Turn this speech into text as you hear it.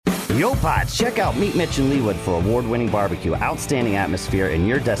Yo, Pods, check out Meet Mitch and Leewood for award-winning barbecue, outstanding atmosphere, and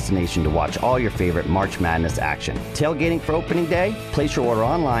your destination to watch all your favorite March Madness action. Tailgating for opening day? Place your order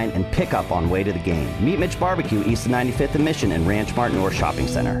online and pick up on way to the game. Meet Mitch Barbecue, east of 95th and Mission and Ranch Mart North Shopping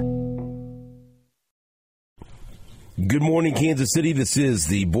Center. Good morning, Kansas City. This is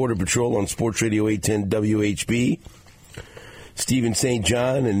the Border Patrol on Sports Radio 810 WHB. Stephen St.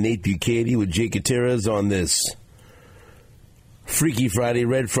 John and Nate Bukaty with Jake Gutierrez on this Freaky Friday,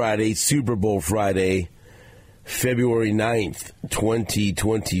 Red Friday, Super Bowl Friday, February 9th,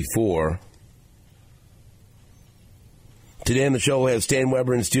 2024. Today on the show, we'll have Stan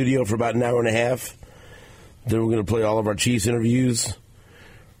Weber in studio for about an hour and a half. Then we're going to play all of our Chiefs interviews.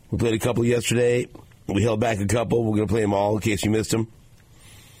 We played a couple yesterday. We held back a couple. We're going to play them all in case you missed them.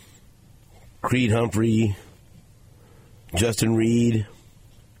 Creed Humphrey, Justin Reed,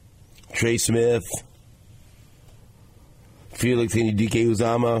 Trey Smith, Felix Dike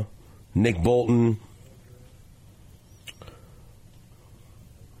Uzama, Nick Bolton,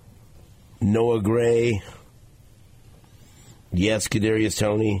 Noah Gray, yes, Kadarius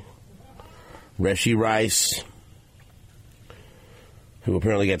Toney, Rashee Rice, who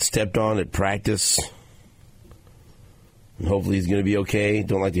apparently got stepped on at practice. And hopefully he's going to be okay.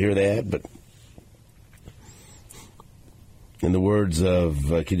 Don't like to hear that, but in the words of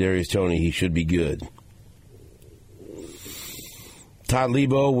Kadarius Toney, he should be good. Todd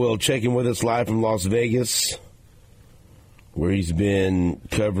Lebo will check in with us live from Las Vegas, where he's been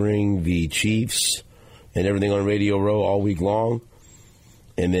covering the Chiefs and everything on Radio Row all week long.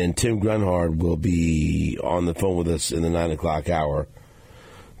 And then Tim Grunhard will be on the phone with us in the 9 o'clock hour,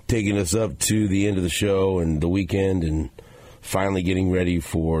 taking us up to the end of the show and the weekend and finally getting ready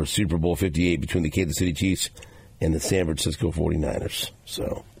for Super Bowl 58 between the Kansas City Chiefs and the San Francisco 49ers.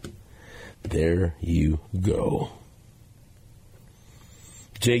 So there you go.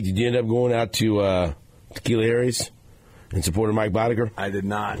 Jake, did you end up going out to Tequila Harry's in support of Mike Boddicker? I did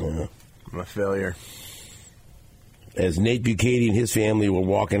not. I'm a failure. As Nate Bukaty and his family were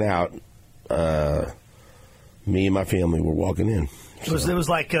walking out, me and my family were walking in. So. It was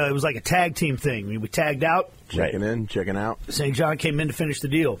like a tag team thing. We tagged out. Checking in, checking out. St. John came in to finish the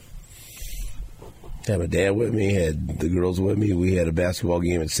deal. Had my dad with me, had the girls with me. We had a basketball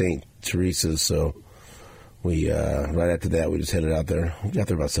game at St. Teresa's, so we right after that we just headed out there. We got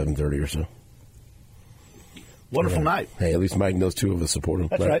there about 7:30 or so. Wonderful night. Hey, at least Mike knows two of us support him.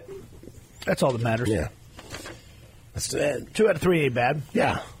 That's right. That's all that matters. Yeah. That's 2 out of 3 ain't bad.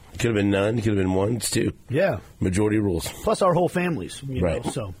 Yeah. Could have been none. Could have been 1. It's 2. Yeah. Majority rules. Plus our whole families. Right.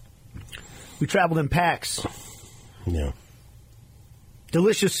 So we traveled in packs. Yeah.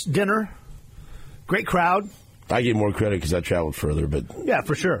 Delicious dinner. Great crowd. I get more credit because I traveled further, but yeah,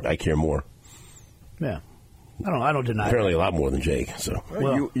 for sure. I care more. Yeah. I don't deny Apparently it. a lot more than Jake. So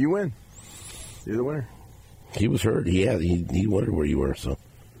well, you win. You're the winner. He was hurt. He wondered where you were. So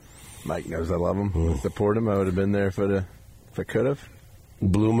Mike knows I love him. Support him. I would have been there if I could have.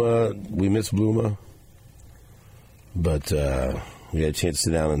 Bluma, we miss Bluma, but we had a chance to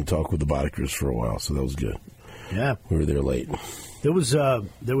sit down and talk with the Boddickers for a while, so that was good. Yeah, we were there late. There was a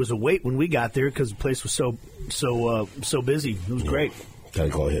wait when we got there because the place was so busy. It was great. Gotta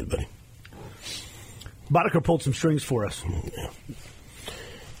call ahead, buddy. Boddicker pulled some strings for us.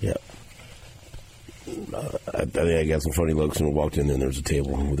 Yeah. I think I got some funny looks and we walked in there and there was a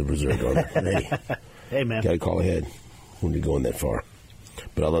table with a reserved order. Hey, man. Gotta call ahead when you're going that far.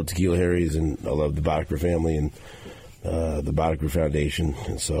 But I love Tequila Harry's and I love the Boddicker family and the Boddicker Foundation.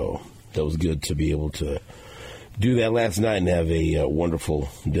 And so that was good to be able to do that last night and have a wonderful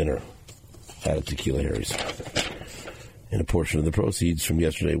dinner at Tequila Harry's. And a portion of the proceeds from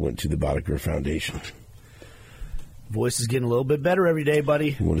yesterday went to the Boddicker Foundation. Voice is getting a little bit better every day,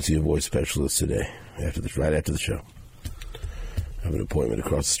 buddy. You want to see a voice specialist today, right after the show. I have an appointment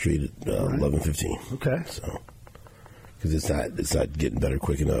across the street at 11:15. Okay. So, because it's not getting better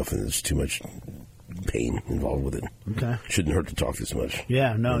quick enough, and there's too much pain involved with it. Okay. Shouldn't hurt to talk this much.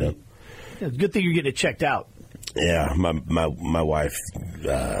 Yeah, no. You know? Yeah, good thing you're getting it checked out. Yeah, my wife,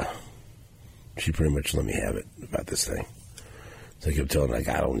 she pretty much let me have it about this thing. So I kept telling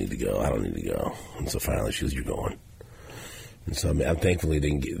her, I don't need to go. And so finally she goes, you're going. And so I'm thankfully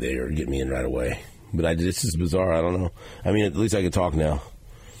they get me in right away. But this is bizarre. I don't know. I mean, at least I can talk now.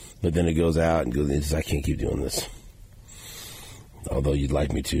 But then it goes out and goes, I can't keep doing this. Although you'd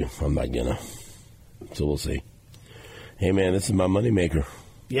like me to. I'm not gonna. So we'll see. Hey, man, this is my moneymaker.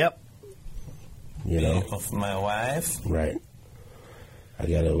 Yep. You know? Of my wife. Right. I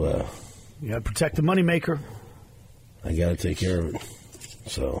got to... you got to protect the moneymaker. I got to take care of it.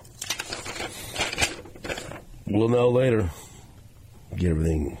 So... we'll know later. get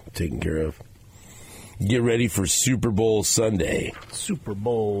everything taken care of. Get ready for Super Bowl Sunday. Super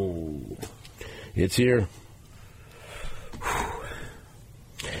Bowl. It's here.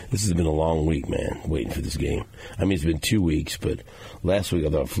 This has been a long week, man, waiting for this game. I mean, it's been 2 weeks, but last week I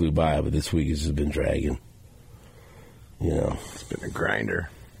thought it flew by, but this week has been dragging. You know. It's been a grinder.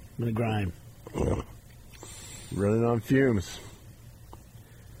 Been a grind. You know. Running on fumes.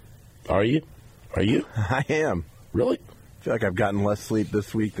 Are you? Are you? I am. Really? I feel like I've gotten less sleep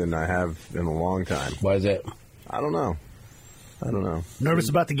this week than I have in a long time. Why is that? I don't know. Nervous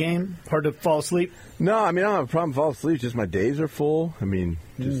about the game? Hard to fall asleep? No, I mean, I don't have a problem falling asleep. Just my days are full. I mean,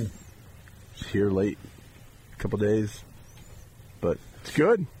 just here late a couple days. But it's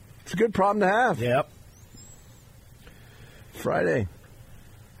good. It's a good problem to have. Yep. Friday.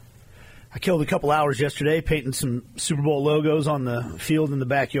 I killed a couple hours yesterday painting some Super Bowl logos on the field in the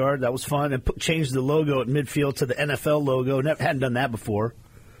backyard. That was fun. And changed the logo at midfield to the NFL logo. Hadn't done that before.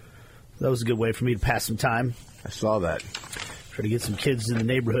 That was a good way for me to pass some time. I saw that. Try to get some kids in the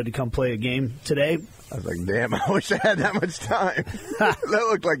neighborhood to come play a game today. I was like, damn, I wish I had that much time. That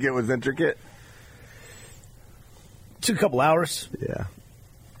looked like it was intricate. Took a couple hours. Yeah.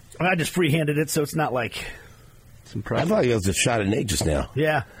 I mean, I just freehanded it, so it's not like... It's I impressive. thought he was a shot at Nate just now.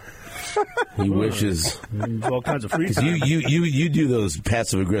 Yeah. He wishes... All kinds of free Because time. you do those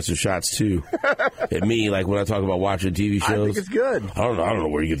passive-aggressive shots, too, at me, like when I talk about watching TV shows. I think it's good. I don't know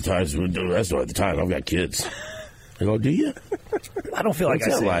where you get the time. That's not the time. I've got kids. I go, do you? I don't feel like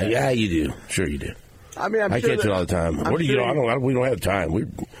What's I that say like? that. Yeah, you do. Sure you do. I mean, I'm I sure catch that, it all the time. I'm What do you sure know? We don't have time. We're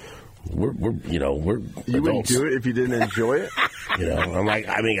You wouldn't adults. do it if you didn't enjoy it? You know, I'm like,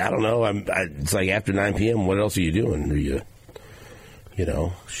 I mean, I don't know. It's like after 9 p.m. What else are you doing? Are you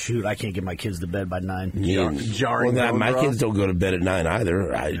know? Shoot, I can't get my kids to bed by 9. Jarring Well, bone my broth? kids don't go to bed at 9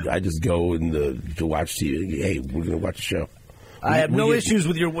 either. I just go to watch TV. Hey, we're going to watch a show. I have no issues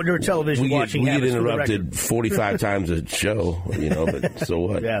with your television watching We get habits, for the interrupted record. 45 times a show, you know, but so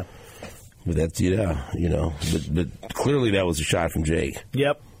what? Yeah. But that's, you know. But clearly that was a shot from Jake.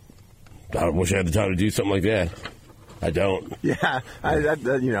 Yep. I wish I had the time to do something like that. I don't. Yeah.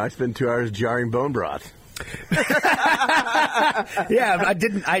 I spend 2 hours jarring bone broth. Yeah, I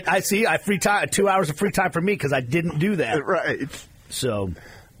didn't. I see. I free time. 2 hours of free time for me because I didn't do that. Right. So,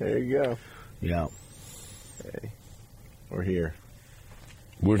 There you go. yeah. We're here.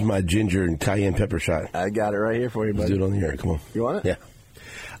 Where's my ginger and cayenne pepper shot? I got it right here for you, Let's buddy. do it on the air. Come on. You want it? Yeah.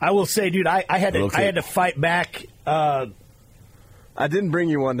 I will say, dude, I had to fight back. I didn't bring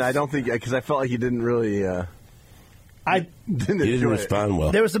you one. I don't think because I felt like you didn't really. I Didn't You didn't enjoy respond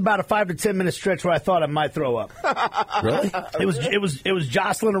well. There was about a 5 to 10 minute stretch where I thought I might throw up. Really? It was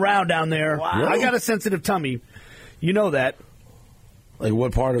jostling around down there. Wow. I got a sensitive tummy. You know that. Like,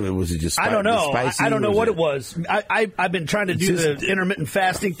 what part of it was it just I don't know. spicy? I don't know Was what it was. I've been trying to do It's just- the intermittent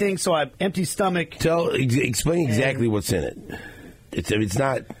fasting thing, so I empty stomach. Explain exactly what's in it. It's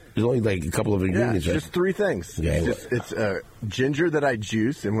not. There's only like a couple of Yeah, ingredients. right? just 3 things. Okay. It's ginger that I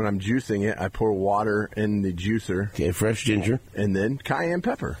juice, and when I'm juicing it, I pour water in the juicer, Okay, fresh ginger and then cayenne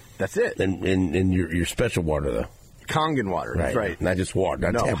pepper. That's it. and your special water though. Kangen water. That's right. Not just water.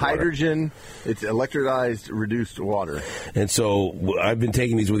 Not No, tap water. hydrogen. It's electrolyzed, reduced water. And so I've been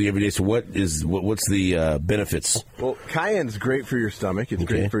taking these with you every day. So what's the benefits? Well, cayenne's great for your stomach. It's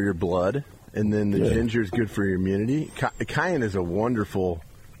Okay. great for your blood. And then the Good. ginger is good for your immunity. Cayenne is a wonderful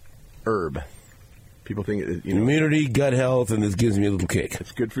herb. People think Immunity, gut health, and this gives me a little kick.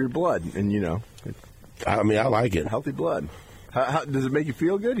 it's good for your blood. And, it's I mean, I like it. healthy blood. How does it make you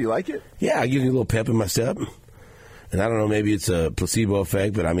feel good? You like it? Yeah, it gives me a little pep in my step. And I don't know, maybe it's a placebo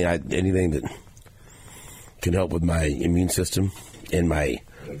effect, but I mean, anything that can help with my immune system and my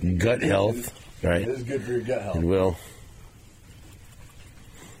gut health, right? It is good for your gut health. It will.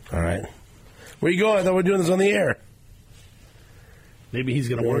 All right. Where you going? I thought we were doing this on the air. Maybe he's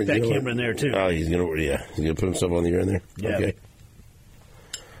going to work that camera in there, too. Oh, he's going to put himself on the air in there? Yeah. Okay.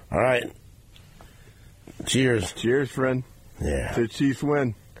 All right. Cheers. Cheers, friend. Yeah. To the Chiefs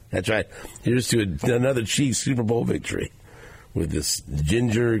win. That's right. Here's to another Chiefs Super Bowl victory with this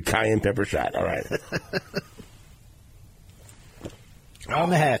ginger cayenne pepper shot. All right. On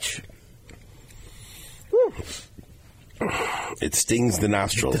the hatch. It stings the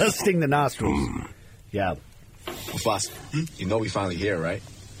nostrils. Does sting the nostrils. Yeah. Boss, you know we finally here, right?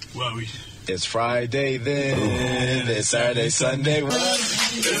 Well, It's Friday then, it's Saturday, Sunday.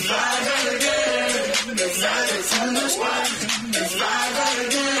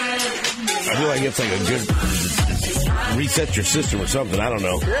 I feel like it's like a good reset your system or something. I don't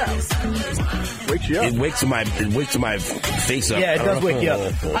know. Yeah. Wakes you up. It wakes my face up. Yeah, it I does don't wake you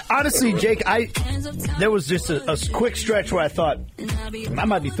know. up. Honestly, Jake, there was just a quick stretch where I thought I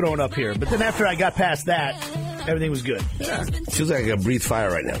might be throwing up here. But then after I got past that, everything was good. Yeah. Feels like I got breathe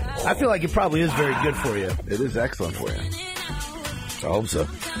fire right now. I feel like it probably is very good for you. It is excellent for you. I hope so.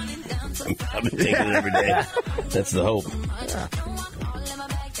 I've been taking it every day. That's the hope.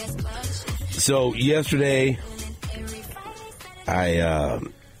 So yesterday, I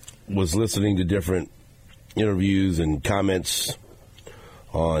was listening to different interviews and comments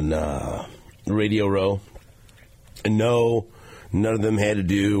on Radio Row. And no, none of them had to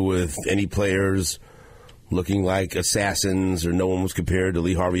do with any players looking like assassins, or no one was compared to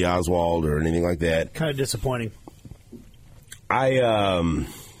Lee Harvey Oswald or anything like that. Kind of disappointing. I've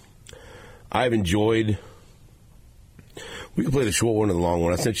enjoyed. We can play the short one or the long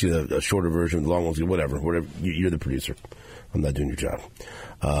one. I sent you the shorter version, the long ones, whatever. You're the producer. I'm not doing your job.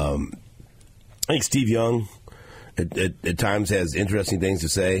 I think Steve Young at times has interesting things to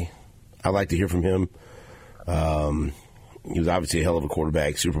say. I like to hear from him. He was obviously a hell of a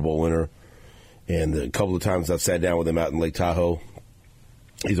quarterback, Super Bowl winner. And a couple of times I've sat down with him out in Lake Tahoe,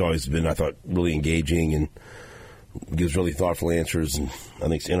 he's always been, I thought, really engaging and gives really thoughtful answers, and I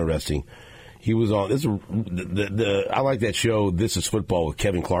think it's interesting. He was on I like that show, This Is Football, with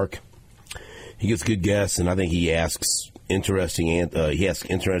Kevin Clark. He gets good guests, and I think he asks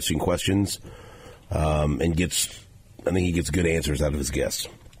interesting questions, and I think he gets good answers out of his guests.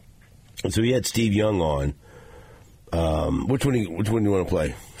 And so he had Steve Young on. Which one do you want to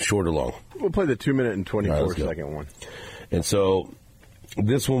play? Short or long? We'll play the 2-minute and 24-second one. And so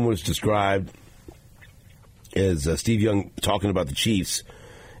this one was described as Steve Young talking about the Chiefs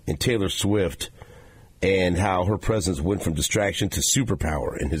and Taylor Swift and how her presence went from distraction to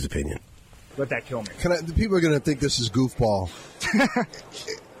superpower, in his opinion. Let that kill me. The people are going to think this is goofball.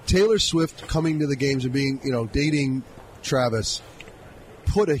 Taylor Swift coming to the games and being, dating Travis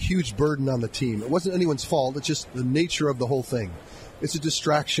put a huge burden on the team. It wasn't anyone's fault. It's just the nature of the whole thing. It's a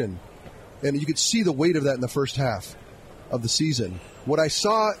distraction. And you could see the weight of that in the first half of the season. What I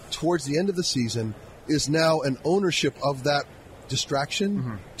saw towards the end of the season is now an ownership of that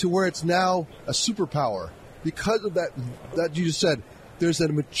distraction to where it's now a superpower. Because of that you just said, there's a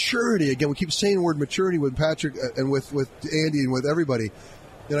maturity. Again, we keep saying the word maturity with Patrick and with Andy and with everybody.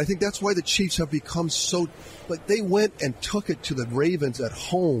 And I think that's why the Chiefs have become so, they went and took it to the Ravens at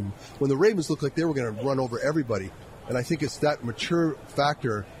home when the Ravens looked like they were going to run over everybody. And I think it's that mature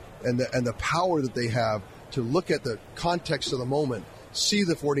factor and the power that they have to look at the context of the moment, see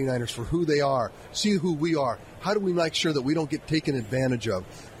the 49ers for who they are, see who we are. How do we make sure that we don't get taken advantage of?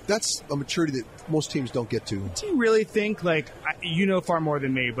 That's a maturity that most teams don't get to. Do you really think, you know far more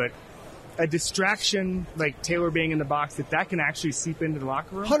than me, but a distraction like Taylor being in the box, that can actually seep into the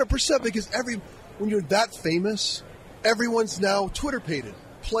locker room? 100%, because when you're that famous, everyone's now Twitter-pated.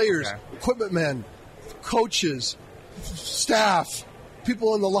 Players, equipment men, coaches, staff,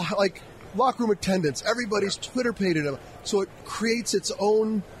 people in the locker room attendants, everybody's Twitter-pated. So it creates its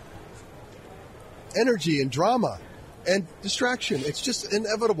own energy and drama and distraction. It's just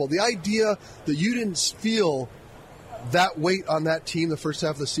inevitable. The idea that you didn't feel that weight on that team the first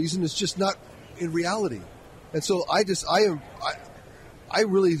half of the season is just not in reality. And so I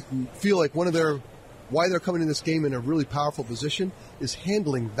really feel like why they're coming in this game in a really powerful position is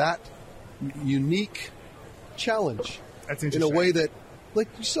handling that unique challenge. That's interesting. In a way that,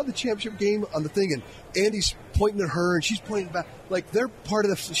 you saw the championship game on the thing, and Andy's pointing at her, and she's pointing back.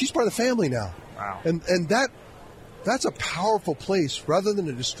 She's part of the family now. Wow. And that's a powerful place. Rather than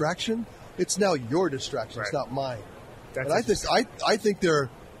a distraction, it's now your distraction. Right. It's not mine. And I think they're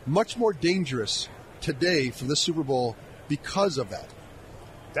much more dangerous today for the Super Bowl because of that.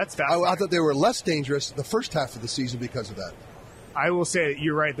 That's fascinating. I thought they were less dangerous the first half of the season because of that. I will say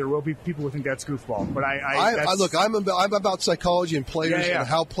you're right. There will be people who think that's goofball, but look. I'm about psychology and players and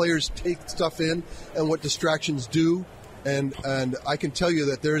how players take stuff in and what distractions do, and I can tell you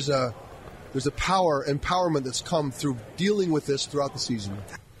that there's a empowerment that's come through dealing with this throughout the season.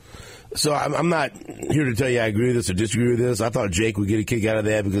 So I'm not here to tell you I agree with this or disagree with this. I thought Jake would get a kick out of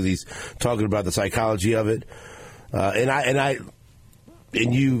that because he's talking about the psychology of it, and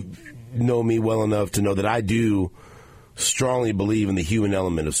you know me well enough to know that I do strongly believe in the human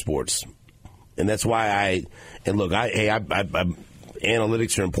element of sports, and that's why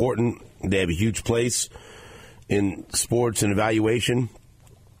analytics are important. They have a huge place in sports and evaluation,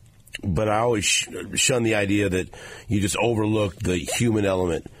 but I always shun the idea that you just overlook the human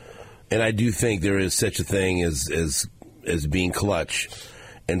element. And I do think there is such a thing as being clutch,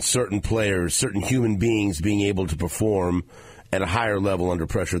 and certain players, certain human beings being able to perform at a higher level under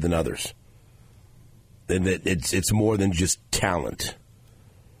pressure than others. And that it's more than just talent.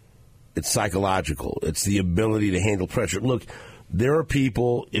 It's psychological. It's the ability to handle pressure. Look, There are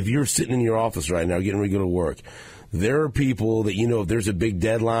people, if you're sitting in your office right now getting ready to go to work, there are people that, if there's a big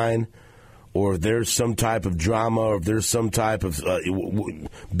deadline or if there's some type of drama or if there's some type of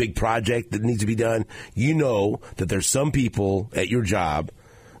big project that needs to be done, that there's some people at your job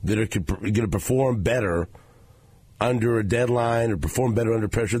that are going to perform better under a deadline or perform better under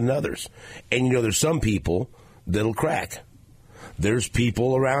pressure than others. And, there's some people that'll crack. There's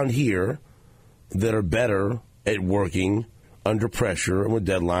people around here that are better at working under pressure and with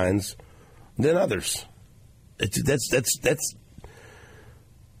deadlines than others.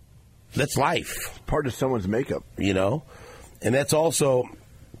 That's life. Part of someone's makeup. And that's also,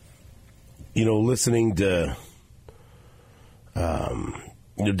 listening to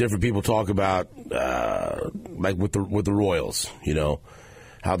different people talk about like with the Royals,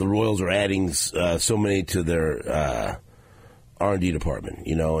 how the Royals are adding so many to their R&D department,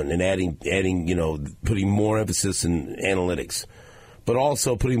 and adding putting more emphasis in analytics, but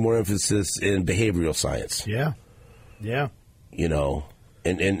also putting more emphasis in behavioral science. Yeah.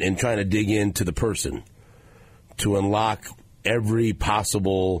 And trying to dig into the person to unlock every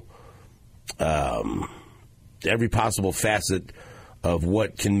possible facet of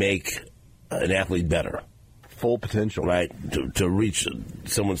what can make an athlete better. Full potential. Right, to reach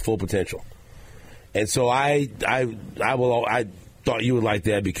someone's full potential. And so I thought you would like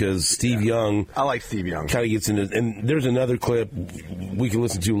that because Steve Young. I like Steve Young. Kind of gets into, and there's another clip we can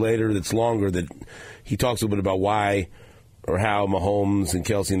listen to later that's longer that he talks a little bit about why or how Mahomes and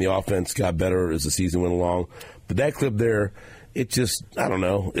Kelsey in the offense got better as the season went along. But that clip there, it just, I don't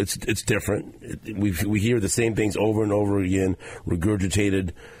know, it's different. We hear the same things over and over again,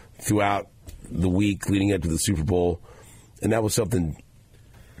 regurgitated throughout the week leading up to the Super Bowl, and that was something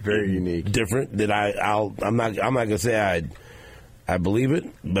very unique, different. That I'm not going to say I believe it,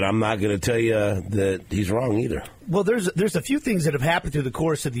 but I'm not going to tell you that he's wrong either. Well, there's a few things that have happened through the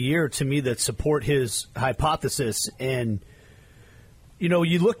course of the year to me that support his hypothesis. And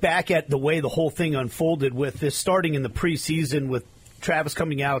you look back at the way the whole thing unfolded with this starting in the preseason with Travis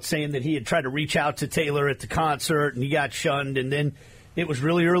coming out saying that he had tried to reach out to Taylor at the concert and he got shunned, and then it was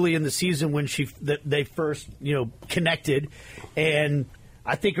really early in the season when they first connected, and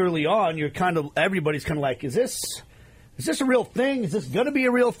I think early on everybody's kind of like, is this a real thing? Is this going to be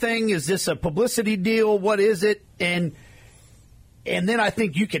a real thing? Is this a publicity deal? What is it? And then I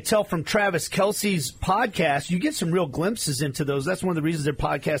think you could tell from Travis Kelce's podcast, you get some real glimpses into those. That's one of the reasons their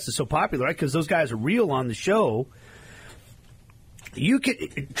podcast is so popular, right? Because those guys are real on the show.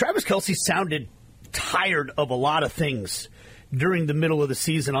 Travis Kelce sounded tired of a lot of things during the middle of the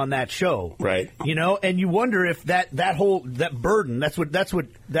season on that show, right? And you wonder if that burden, that's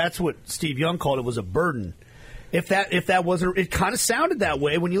what Steve Young called it, was a burden. If that wasn't, it kind of sounded that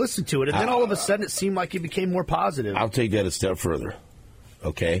way when you listened to it, and then all of a sudden it seemed like it became more positive. I'll take that a step further.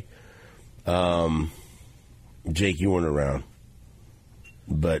 Okay, Jake, you weren't around,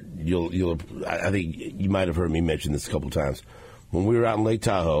 but I think you might have heard me mention this a couple of times when we were out in Lake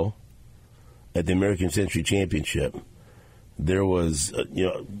Tahoe at the American Century Championship. There was,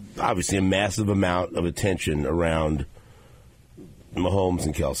 obviously a massive amount of attention around Mahomes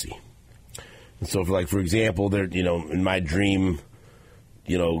and Kelsey. And so, for example, there, in my dream,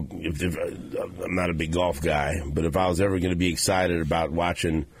 if I'm not a big golf guy, but if I was ever going to be excited about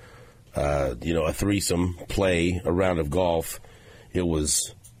watching, a threesome play a round of golf, it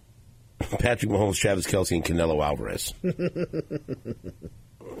was Patrick Mahomes, Travis Kelce, and Canelo Alvarez.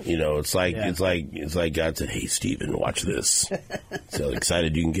 It's like God said, "Hey, Steven, watch this." So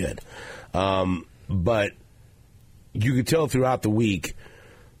excited you can get. But you could tell throughout the week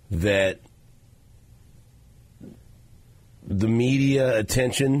that the media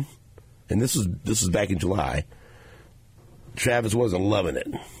attention, and this was back in July, Travis wasn't loving it,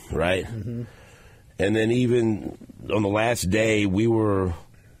 right? Mm-hmm. And then even on the last day, we were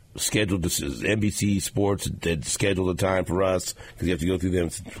scheduled to NBC Sports had scheduled a time for us because you have to go through them.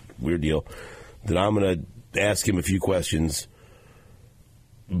 It's a weird deal. That I'm going to ask him a few questions,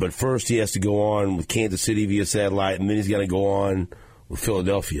 but first he has to go on with Kansas City via satellite, and then he's got to go on with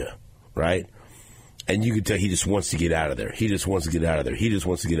Philadelphia, right? And you can tell he just wants to get out of there. He just wants to get out of there. He just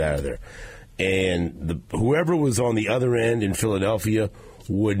wants to get out of there. And whoever was on the other end in Philadelphia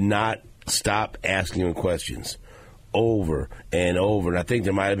would not stop asking him questions over and over. And I think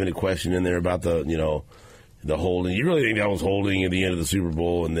there might have been a question in there about the holding. You really think that was holding at the end of the Super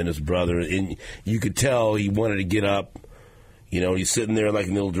Bowl? And then his brother, and you could tell he wanted to get up. He's sitting there like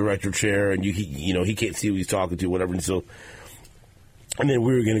in the little director chair, and he can't see who he's talking to, whatever. And then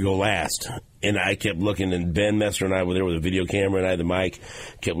we were going to go last. And I kept looking, and Ben Messer and I were there with a video camera, and I had the mic,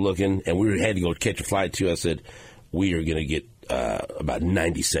 kept looking, and we had to go catch a flight too. I said, we are going to get about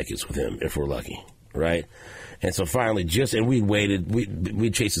 90 seconds with him if we're lucky, right? And so finally, and we waited.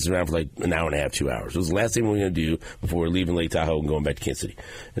 We chased this around for like an hour and a half, 2 hours. It was the last thing we were going to do before we were leaving Lake Tahoe and going back to Kansas City.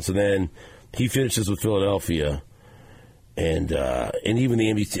 And so then he finishes with Philadelphia, and even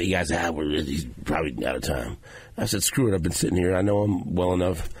the NBC guys, he's probably out of time. I said, screw it. I've been sitting here. I know him well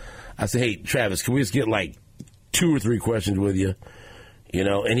enough. I said, hey, Travis, can we just get like 2 or 3 questions with you? You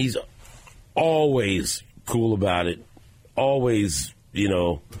know, and he's always cool about it. Always,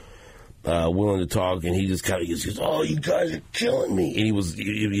 willing to talk, and he just kind of goes, "Oh, you guys are killing me." And he was,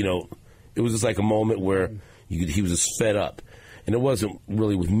 it was just like a moment where he was just fed up, and it wasn't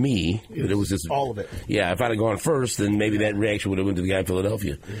really with me, but it was just all of it. Yeah, if I'd have gone first, then maybe that reaction would have went to the guy in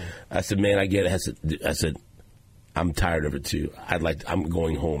Philadelphia. Yeah. I said, "Man, I get it." I said, "I'm tired of it too. I'm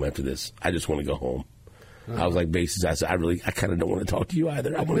going home after this. I just want to go home." I was like, basis. I said, I kind of don't want to talk to you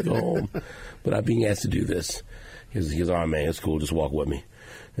either. I want to go home, but I'm being asked to do this. He goes, "Oh man, it's cool. Just walk with me."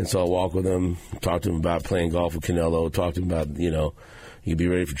 And so I walked with him, talked to him about playing golf with Canelo, talked to him about, he'd be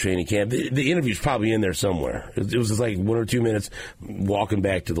ready for training camp. The interview's probably in there somewhere. It was just like 1 or 2 minutes walking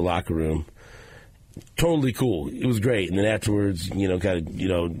back to the locker room. Totally cool. It was great. And then afterwards,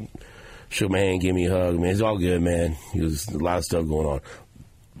 shook my hand, gave me a hug. Man, it's all good, man. There was a lot of stuff going on.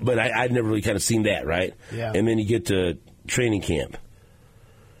 But I'd never really kind of seen that, right? Yeah. And then you get to training camp.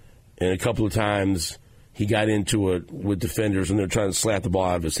 And a couple of times he got into it with defenders when they're trying to slap the ball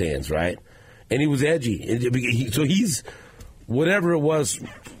out of his hands, right? And he was edgy. So he's, whatever it was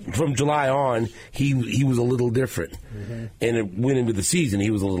from July on, he was a little different. Mm-hmm. And it went into the season,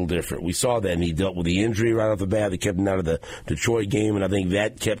 he was a little different. We saw that, and he dealt with the injury right off the bat that kept him out of the Detroit game, and I think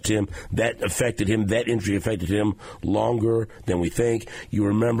that affected him. That injury affected him longer than we think. You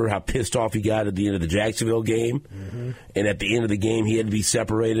remember how pissed off he got at the end of the Jacksonville game, mm-hmm. and at the end of the game, he had to be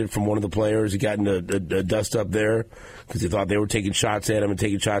separated from one of the players. He got into a dust up there because he thought they were taking shots at him and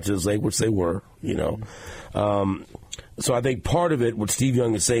taking shots at his leg, which they were, Mm-hmm. So I think part of it, what Steve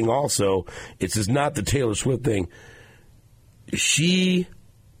Young is saying also, it's just not the Taylor Swift thing. She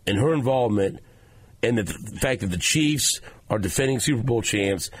and her involvement and the fact that the Chiefs are defending Super Bowl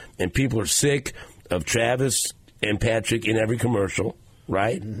champs and people are sick of Travis and Patrick in every commercial,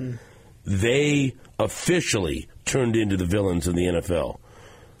 right? Mm-hmm. They officially turned into the villains in the NFL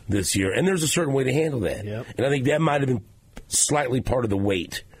this year. And there's a certain way to handle that. Yep. And I think that might have been slightly part of the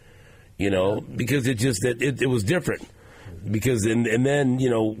weight, because it was different. Because and then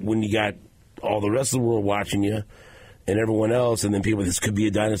when you got all the rest of the world watching you and everyone else, and then people, this could be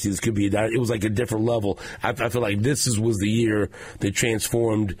a dynasty, it was like a different level. I feel like was the year that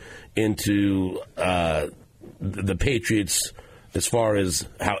transformed into the Patriots as far as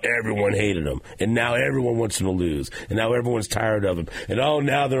how everyone hated them, and now everyone wants them to lose, and now everyone's tired of them, and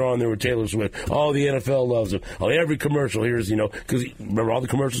now they're on there with Taylor Swift. Oh, the NFL loves them. Oh, every commercial here's because remember all the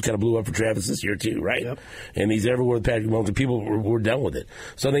commercials kind of blew up for Travis this year too, right? Yep. And he's everywhere with Patrick Mahomes, and people were done with it.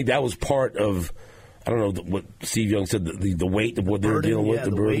 So I think that was part of, I don't know what Steve Young said, the weight of what they were dealing with,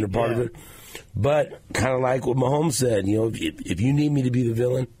 the burden, weight, part of it. But kind of like what Mahomes said, if you need me to be the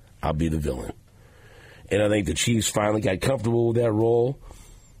villain, I'll be the villain. And I think the Chiefs finally got comfortable with that role,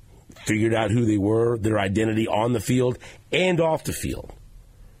 figured out who they were, their identity on the field and off the field.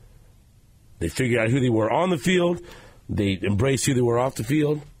 They figured out who they were on the field, they embraced who they were off the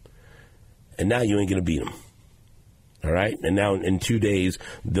field, and now you ain't going to beat them. All right? And now in 2 days,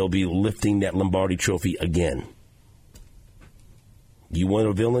 they'll be lifting that Lombardi trophy again. You want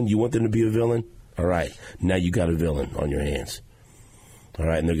a villain? You want them to be a villain? All right. Now you got a villain on your hands. All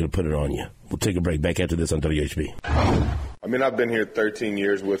right, and they're going to put it on you. We'll take a break. Back after this on WHB. I mean, I've been here 13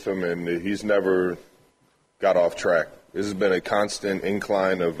 years with him, and he's never got off track. This has been a constant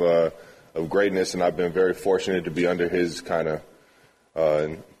incline of greatness, and I've been very fortunate to be under his kind of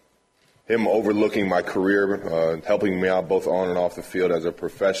him overlooking my career, helping me out both on and off the field as a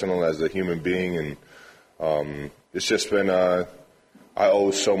professional, as a human being, and it's just been I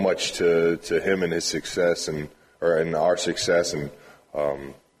owe so much to him and his success and our success, and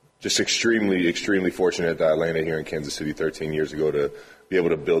just extremely, extremely fortunate that I landed here in Kansas City 13 years ago to be able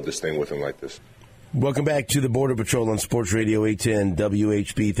to build this thing with him like this. Welcome back to the Border Patrol on Sports Radio 810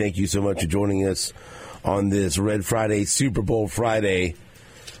 WHB. Thank you so much for joining us on this Red Friday, Super Bowl Friday,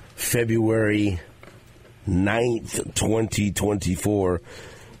 February 9th, 2024.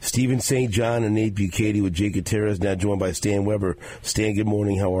 Stephen St. John and Nate Bukaty with Jake Gutierrez, now joined by Stan Weber. Stan, good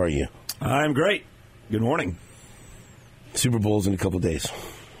morning. How are you? I'm great. Good morning. Super Bowl's in a couple of days.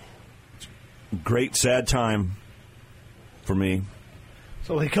 Great, sad time for me.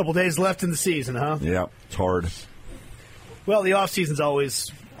 So only a couple days left in the season, huh? Yeah, it's hard. Well, the off season's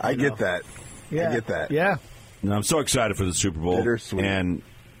always. I get that. Yeah. I get that. Yeah. No, I'm so excited for the Super Bowl. Bittersweet. And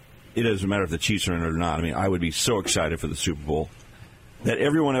it doesn't matter if the Chiefs are in it or not. I mean, I would be so excited for the Super Bowl. That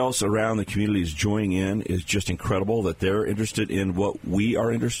everyone else around the community is joining in is just incredible, that they're interested in what we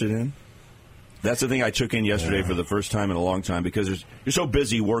are interested in. That's the thing I took in yesterday for the first time in a long time, because you're so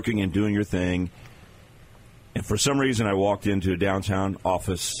busy working and doing your thing. And for some reason, I walked into a downtown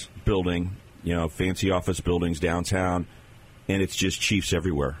office building, fancy office buildings downtown, and it's just Chiefs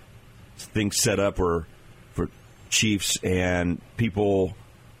everywhere. Things set up for Chiefs and people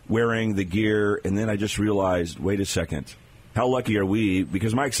wearing the gear. And then I just realized, wait a second. How lucky are we?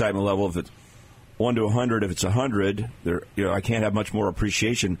 Because my excitement level, if it's 1 to 100, if it's 100, I can't have much more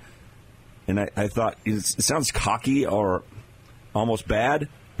appreciation. And I thought, it sounds cocky or almost bad,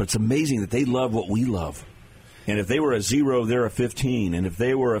 but it's amazing that they love what we love. And if they were a 0, they're a 15. And if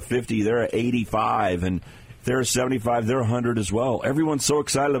they were a 50, they're a 85. And if they're a 75, they're a 100 as well. Everyone's so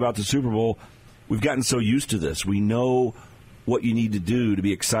excited about the Super Bowl. We've gotten so used to this. We know what you need to do to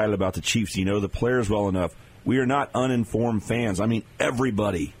be excited about the Chiefs. You know the players well enough. We are not uninformed fans. I mean,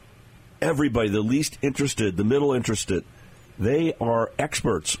 everybody, the least interested, the middle interested, they are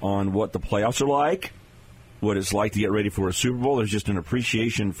experts on what the playoffs are like, what it's like to get ready for a Super Bowl. There's just an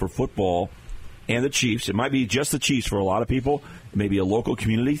appreciation for football and the Chiefs. It might be just the Chiefs for a lot of people. It may be a local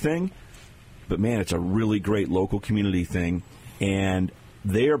community thing. But, man, it's a really great local community thing. And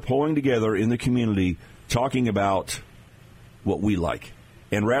they are pulling together in the community talking about what we like.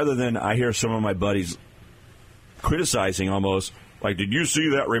 And rather than I hear some of my buddies criticizing almost, like, did you see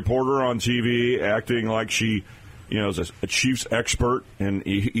that reporter on TV acting like she, is a Chiefs expert? And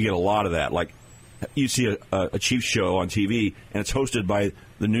you get a lot of that. Like, you see a Chiefs show on TV, and it's hosted by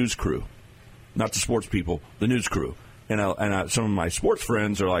the news crew. Not the sports people, the news crew. And some of my sports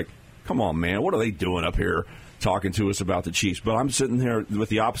friends are like, come on, man, what are they doing up here talking to us about the Chiefs? But I'm sitting there with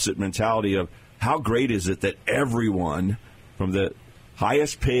the opposite mentality of how great is it that everyone from the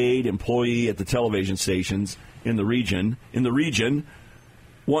highest paid employee at the television stations in the region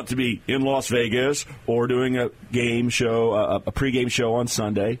want to be in Las Vegas or doing a game show, a pregame show on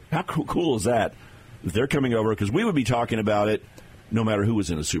Sunday. How cool is that? They're coming over because we would be talking about it no matter who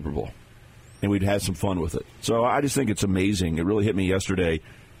was in the Super Bowl, and we'd have some fun with it. So I just think it's amazing. It really hit me yesterday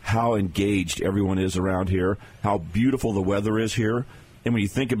how engaged everyone is around here, how beautiful the weather is here. And when you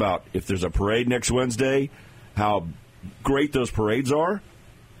think about if there's a parade next Wednesday, how great those parades are,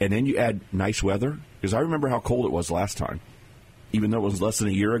 and then you add nice weather. Because I remember how cold it was last time. Even though it was less than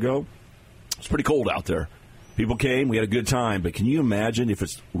a year ago, it's pretty cold out there. People came, we had a good time. But can you imagine if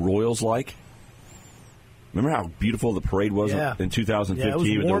it's Royals-like? Remember how beautiful the parade was in 2015? Yeah,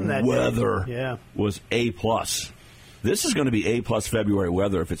 it was warm the that weather day. was A+. This is going to be A+ February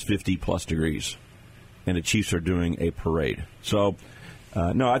weather if it's 50+ degrees. And the Chiefs are doing a parade. So,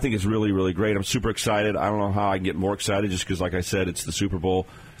 no, I think it's really, really great. I'm super excited. I don't know how I can get more excited just because, like I said, it's the Super Bowl.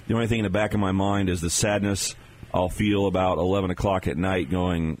 The only thing in the back of my mind is the sadness I'll feel about 11 o'clock at night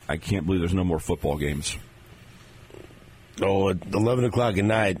going, I can't believe there's no more football games. Oh, at 11 o'clock at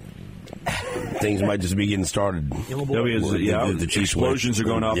night, things might just be getting started. The explosions are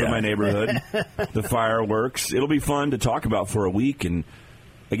going off in my neighborhood. The fireworks. It'll be fun to talk about for a week. And,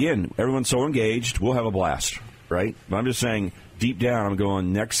 again, everyone's so engaged. We'll have a blast, right? But I'm just saying, deep down, I'm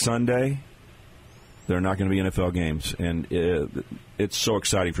going, next Sunday, there are not going to be NFL games. And it's so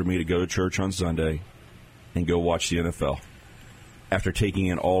exciting for me to go to church on Sunday and go watch the NFL. After taking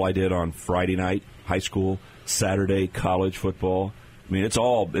in all I did on Friday night, high school, Saturday, college football. I mean,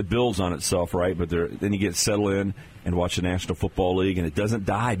 it builds on itself, right? But then you get settled in and watch the National Football League, and it doesn't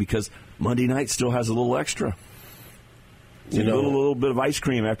die because Monday night still has a little extra. A little bit of ice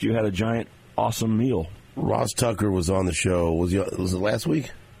cream after you had a giant, awesome meal. Ross Tucker was on the show. Was it last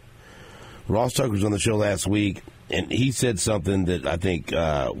week? Ross Tucker was on the show last week, and he said something that I think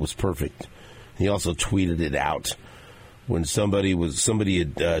was perfect. He also tweeted it out when somebody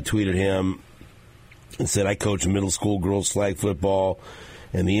had tweeted him and said, I coach middle school girls flag football,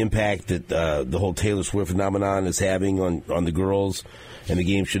 and the impact that the whole Taylor Swift phenomenon is having on the girls, and the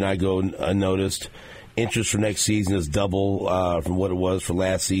game should not go unnoticed. Interest for next season is double from what it was for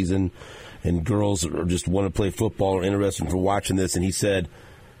last season, and girls are just want to play football or interested for watching this. And he said,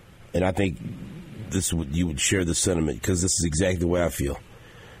 and I think you would share this sentiment because this is exactly the way I feel.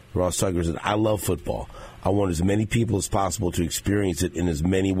 Ross Tucker said, I love football. I want as many people as possible to experience it in as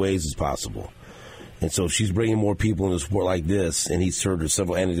many ways as possible. And so if she's bringing more people in a sport like this, and he's heard of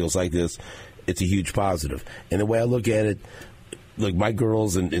several anecdotes like this, it's a huge positive. And the way I look at it, look, my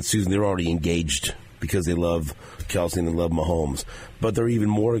girls and Susan, they're already engaged because they love Kelsey and they love Mahomes. But they're even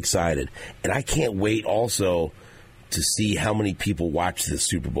more excited. And I can't wait also to see how many people watch this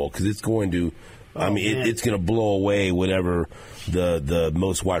Super Bowl because it's going to I mean, it's going to blow away whatever the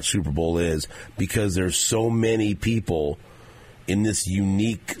most watched Super Bowl is, because there's so many people in this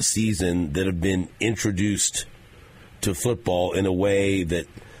unique season that have been introduced to football in a way that,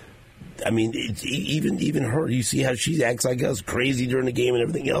 I mean, it's even her. You see how she acts like us, crazy during the game and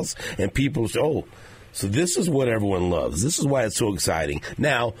everything else, and people say, "Oh, so this is what everyone loves. This is why it's so exciting."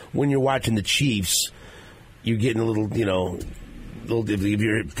 Now, when you're watching the Chiefs, you're getting a little, if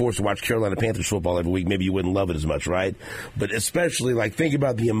you're forced to watch Carolina Panthers football every week, maybe you wouldn't love it as much, right? But especially, think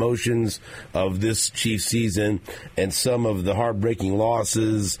about the emotions of this Chiefs season and some of the heartbreaking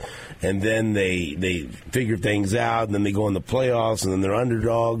losses, and then they figure things out, and then they go in the playoffs, and then they're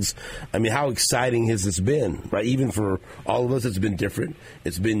underdogs. I mean, how exciting has this been, right? Even for all of us, it's been different.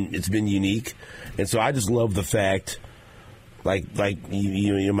 It's been unique. And so I just love the fact, my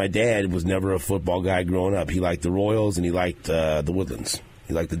dad was never a football guy growing up. He liked the Royals and he liked the Woodlands.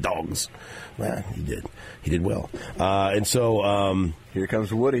 He liked the Dogs. Well, he did. He did well. And so here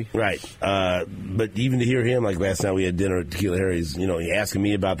comes Woody. Right. But even to hear him, like last night we had dinner at Tequila Harry's, he asking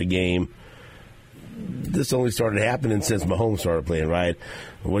me about the game. This only started happening since Mahomes started playing, right?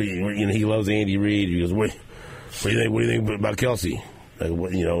 He loves Andy Reid. He goes, what do you think about Kelsey?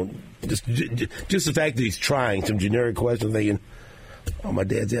 Just the fact that he's trying some generic questions, thinking, "Oh, my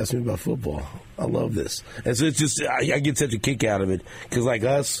dad's asking me about football. I love this." And so it's just, I get such a kick out of it, because like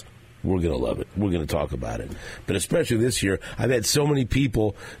us, we're going to love it. We're going to talk about it. But especially this year, I've had so many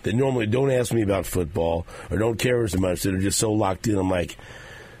people that normally don't ask me about football or don't care as much, that are just so locked in. I'm like,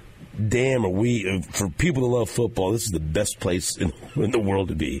 damn, for people that love football, this is the best place in the world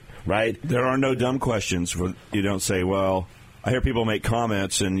to be, right? There are no dumb questions. You don't say, well, I hear people make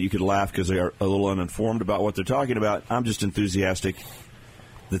comments, and you could laugh because they are a little uninformed about what they're talking about. I'm just enthusiastic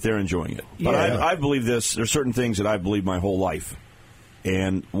that they're enjoying it. But I believe this. There's certain things that I've believed my whole life.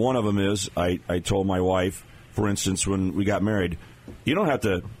 And one of them is, I told my wife, for instance, when we got married, you don't have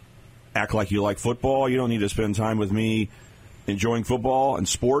to act like you like football. You don't need to spend time with me enjoying football and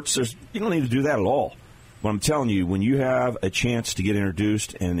sports. You don't need to do that at all. But I'm telling you, when you have a chance to get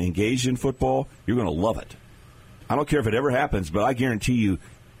introduced and engaged in football, you're going to love it. I don't care if it ever happens, but I guarantee you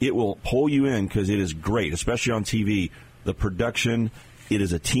it will pull you in, because it is great, especially on TV. The production, it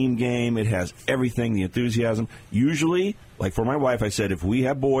is a team game. It has everything, the enthusiasm. Usually, like for my wife, I said, if we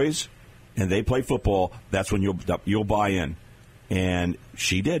have boys and they play football, that's when you'll buy in. And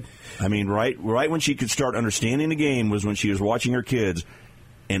she did. I mean, right when she could start understanding the game was when she was watching her kids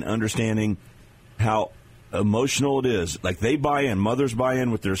and understanding how emotional it is. Like, they buy in. Mothers buy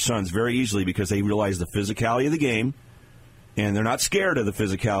in with their sons very easily, because they realize the physicality of the game, and they're not scared of the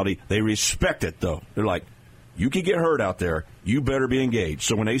physicality. They respect it, though. They're like, you can get hurt out there. You better be engaged.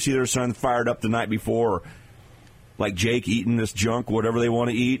 So when they see their son fired up the night before, or like Jake eating this junk, whatever they want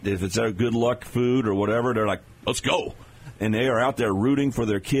to eat, if it's a good luck food or whatever, they're like, let's go. And they are out there rooting for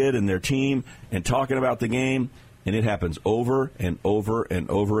their kid and their team and talking about the game. And it happens over and over and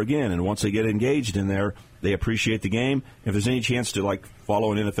over again. And once they get engaged in there, they appreciate the game. If there's any chance to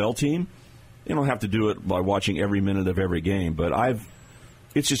follow an NFL team, you don't have to do it by watching every minute of every game. But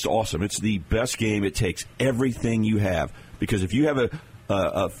it's just awesome. It's the best game. It takes everything you have, because if you have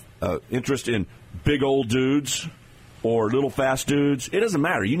a interest in big old dudes or little fast dudes, it doesn't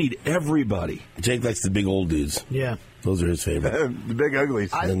matter. You need everybody. Jake likes the big old dudes. Yeah, those are his favorite. The big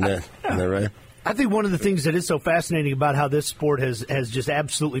uglies. Isn't that right? I think one of the things that is so fascinating about how this sport has just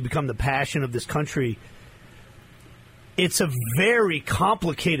absolutely become the passion of this country, it's a very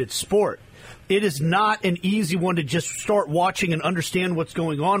complicated sport. It is not an easy one to just start watching and understand what's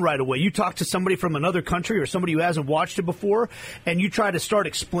going on right away. You talk to somebody from another country or somebody who hasn't watched it before, and you try to start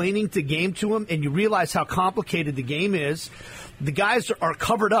explaining the game to them, and you realize how complicated the game is. The guys are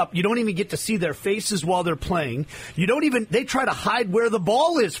covered up. You don't even get to see their faces while they're playing. They try to hide where the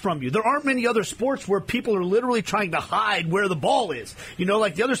ball is from you. There aren't many other sports where people are literally trying to hide where the ball is.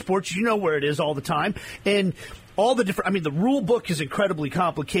 Like the other sports, you know where it is all the time. And all the different, the rule book is incredibly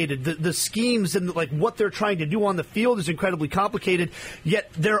complicated. The schemes and what they're trying to do on the field is incredibly complicated. Yet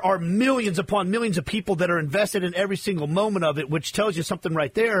there are millions upon millions of people that are invested in every single moment of it, which tells you something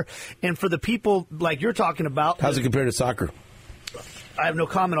right there. And for the people like you're talking about, how's it compared to soccer? I have no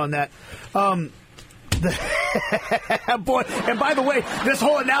comment on that. Boy, and by the way, this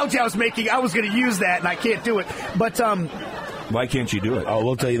whole analogy I was making, I was going to use that, and I can't do it. But why can't you do it? Oh,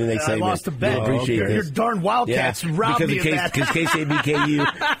 we'll tell you the next segment. I lost a bet. You'll appreciate this. Your darn Wildcats robbed me of that. Because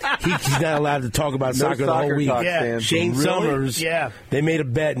KCBKU, he's not allowed to talk about soccer the whole week. Yeah. Shane Summers, they made a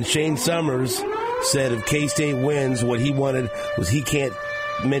bet, and Shane Summers said if K-State wins, what he wanted was he can't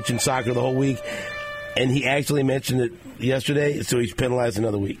mention soccer the whole week. And he actually mentioned it yesterday, so he's penalized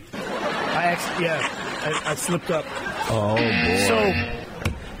another week. I I slipped up. Oh, boy. So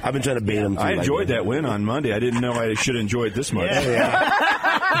I've been trying to bait him. I enjoyed that win on Monday. I didn't know I should enjoy it this much.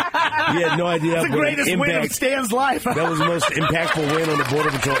 Yeah. You had no idea. It's the greatest win of Stan's life. That was the most impactful win on the Border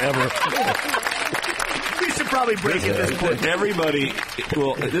Patrol ever. We should probably break it at this point. Everybody,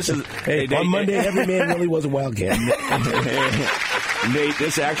 well, this is... on Monday, every man really was a Wildcat. Nate,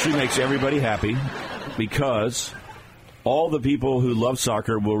 this actually makes everybody happy because all the people who love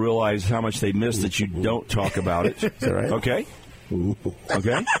soccer will realize how much they miss that you don't talk about it. Is that right? Okay?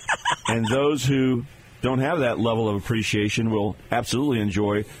 Okay? And those who don't have that level of appreciation will absolutely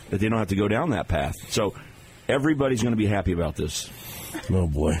enjoy that they don't have to go down that path. So everybody's going to be happy about this. Oh,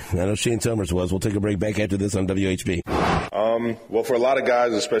 boy. I know Shane Summers was. We'll take a break back after this on WHB. Well, for a lot of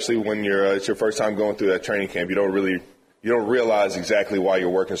guys, especially when it's your first time going through that training camp, you don't realize exactly why you're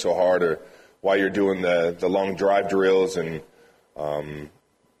working so hard or why you're doing the long drive drills and,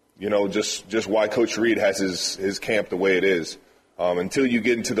 just why Coach Reed has his camp the way it is. Until you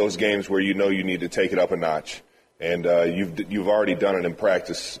get into those games where you know you need to take it up a notch, and you've already done it in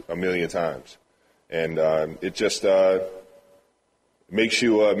practice a million times, and it just makes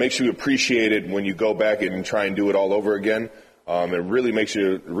you appreciate it when you go back and try and do it all over again. It really makes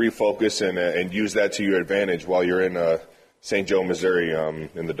you refocus and use that to your advantage while you're in St. Joe, Missouri,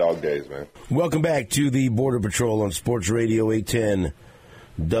 in the dog days, man. Welcome back to the Border Patrol on Sports Radio 810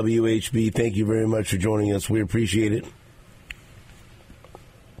 WHB. Thank you very much for joining us. We appreciate it.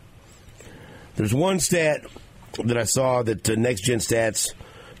 There's one stat that I saw that Next Gen Stats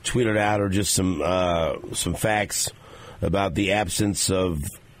tweeted out, or just some facts about the absence of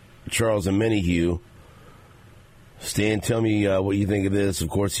Charles Omenihu. Stan, tell me what you think of this. Of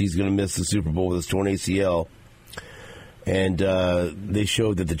course, he's going to miss the Super Bowl with his torn ACL. And they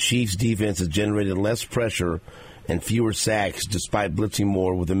showed that the Chiefs' defense has generated less pressure and fewer sacks despite blitzing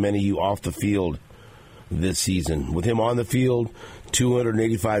more with Omenihu off the field this season. With him on the field,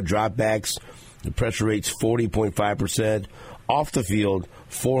 285 dropbacks. The pressure rate's 40.5%. Off the field,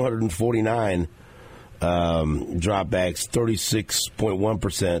 449 dropbacks,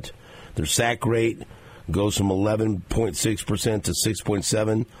 36.1%. Their sack rate goes from 11.6% to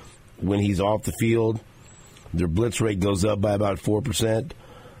 6.7% when he's off the field. Their blitz rate goes up by about 4%.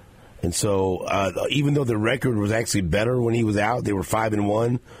 And so even though the record was actually better when he was out, they were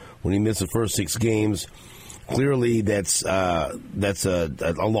 5-1 when he missed the first 6 games. Clearly, that's a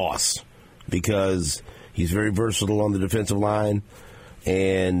loss because he's very versatile on the defensive line,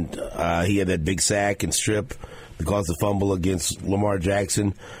 and he had that big sack and strip that caused the fumble against Lamar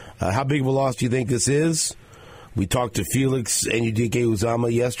Jackson. How big of a loss do you think this is? We talked to Felix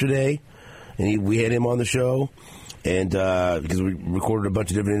Enudike-Uzama yesterday, and we had him on the show, and because we recorded a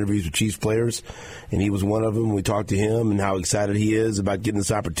bunch of different interviews with Chiefs players, and he was one of them. We talked to him and how excited he is about getting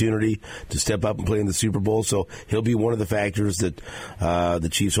this opportunity to step up and play in the Super Bowl. So he'll be one of the factors that the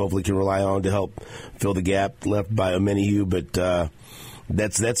Chiefs hopefully can rely on to help fill the gap left by Omenihu. But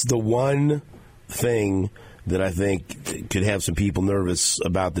that's the one thing that I think could have some people nervous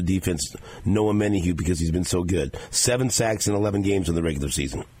about the defense. No Omenihu because he's been so good. 7 sacks in 11 games in the regular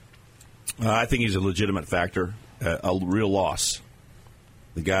season. I think he's a legitimate factor, a real loss.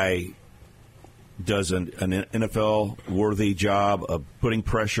 The guy does an NFL-worthy job of putting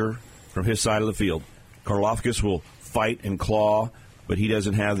pressure from his side of the field. Karlaftis will fight and claw, but he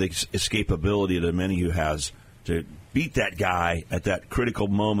doesn't have the escapability that Omenihu has to beat that guy at that critical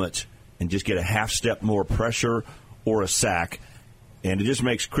moment and just get a half step more pressure or a sack. And it just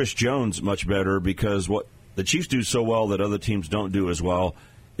makes Chris Jones much better because what the Chiefs do so well that other teams don't do as well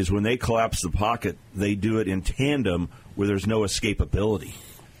is when they collapse the pocket, they do it in tandem where there's no escapability.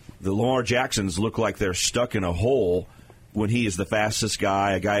 The Lamar Jacksons look like they're stuck in a hole when he is the fastest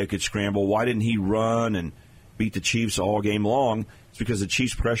guy, a guy who could scramble. Why didn't he run and beat the Chiefs all game long? It's because the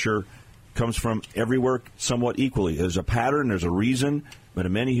Chiefs' pressure comes from everywhere somewhat equally. There's a pattern, there's a reason, but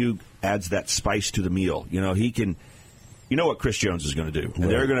Omenihu adds that spice to the meal. He can. You know what Chris Jones is going to do. And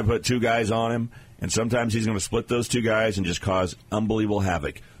they're going to put 2 guys on him, and sometimes he's going to split those 2 guys and just cause unbelievable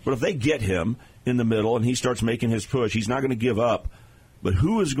havoc. But if they get him in the middle and he starts making his push, he's not going to give up. But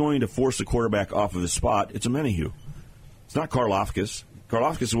who is going to force the quarterback off of his spot? It's Omenihu. It's not Karlaftis.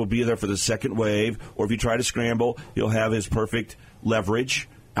 Karlaftis will be there for the second wave, or if you try to scramble, he'll have his perfect leverage,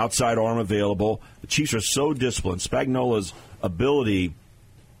 outside arm available. The Chiefs are so disciplined. Spagnuolo's ability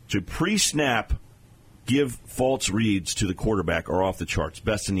to pre-snap give false reads to the quarterback are off the charts,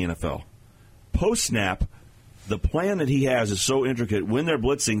 best in the NFL. Post-snap, the plan that he has is so intricate. When they're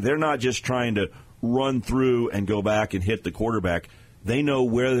blitzing, they're not just trying to run through and go back and hit the quarterback. They know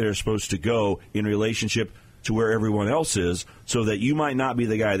where they're supposed to go in relationship to where everyone else is, so that you might not be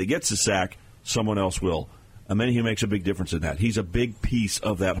the guy that gets the sack, someone else will. Menahue makes a big difference in that. He's a big piece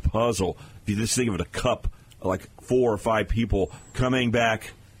of that puzzle. If you just think of it, a cup, like 4 or 5 people coming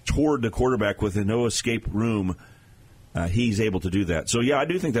back toward the quarterback with no escape room, he's able to do that. So, yeah, I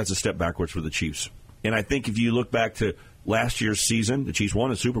do think that's a step backwards for the Chiefs. And I think if you look back to last year's season, the Chiefs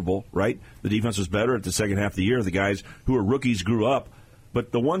won a Super Bowl, right? The defense was better at the second half of the year. The guys who were rookies grew up.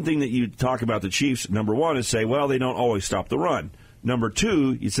 But the one thing that you talk about the Chiefs, number one, is say, well, they don't always stop the run. Number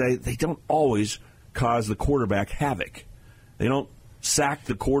two, you say they don't always cause the quarterback havoc. They don't sack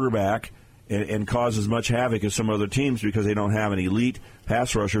the quarterback and cause as much havoc as some other teams because they don't have an elite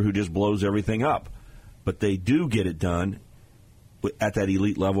pass rusher who just blows everything up. But they do get it done at that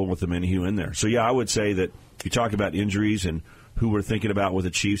elite level with the Menahue in there. So, yeah, I would say that if you talk about injuries and who we're thinking about with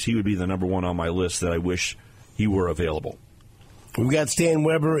the Chiefs, he would be the number one on my list that I wish he were available. We've got Stan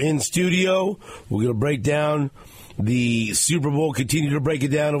Weber in studio. We're going to break down the Super Bowl, continue to break it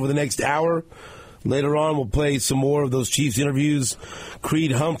down over the next hour. Later on, we'll play some more of those Chiefs interviews.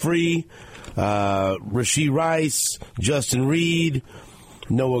 Creed Humphrey, Rashee Rice, Justin Reed,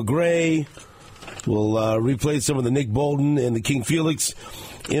 Noah Gray. We'll replay some of the Nick Bolton and the King Felix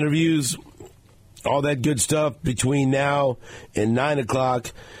interviews. All that good stuff between now and 9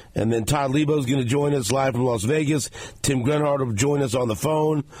 o'clock. And then Todd Lebo is going to join us live from Las Vegas. Tim Grunhard will join us on the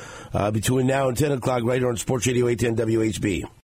phone between now and 10 o'clock right here on Sports Radio 810 WHB.